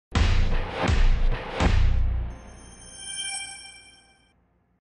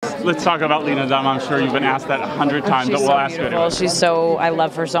Let's talk about Lena Dunham. I'm sure you've been asked that 100 times, but we'll ask you anyway. She's so, I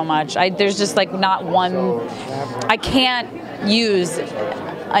love her so much. There's just like not one, I can't use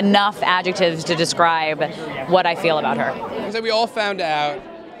enough adjectives to describe what I feel about her. So we all found out,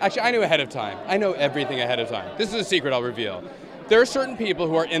 actually I knew ahead of time. I know everything ahead of time. This is a secret I'll reveal. There are certain people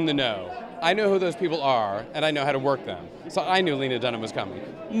who are in the know. I know who those people are, and I know how to work them. So I knew Lena Dunham was coming.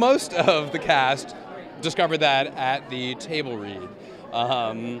 Most of the cast discovered that at the table read.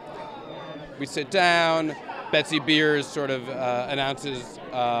 We sit down, Betsy Beers sort of announces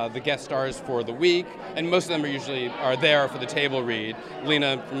the guest stars for the week, and most of them are there for the table read.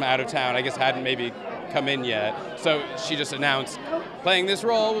 Lena from out of town, I guess, hadn't maybe come in yet, so she just announced, playing this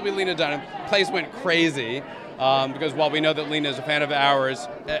role will be Lena Dunham. Place went crazy, because while we know that Lena is a fan of ours,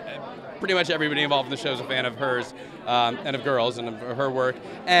 pretty much everybody involved in the show is a fan of hers, and of girls, and of her work,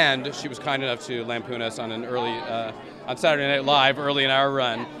 and she was kind enough to lampoon us on an early, on Saturday Night Live, early in our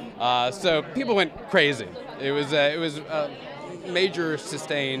run. So people went crazy. It was a major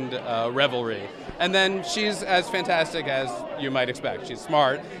sustained revelry. And then she's as fantastic as you might expect. She's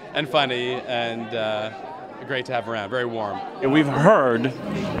smart and funny and great to have around, very warm. We've heard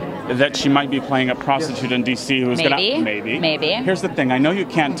that she might be playing a prostitute in D.C. who's Maybe. Here's the thing, I know you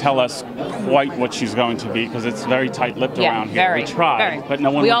can't tell us quite what she's going to be because it's very tight-lipped around here. We tried, but no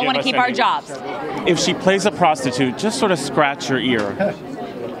one will give us We all want to keep our jobs. If she plays a prostitute, just sort of scratch your ear.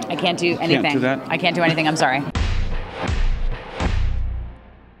 I can't do anything. Can't do that? I can't do anything, I'm sorry.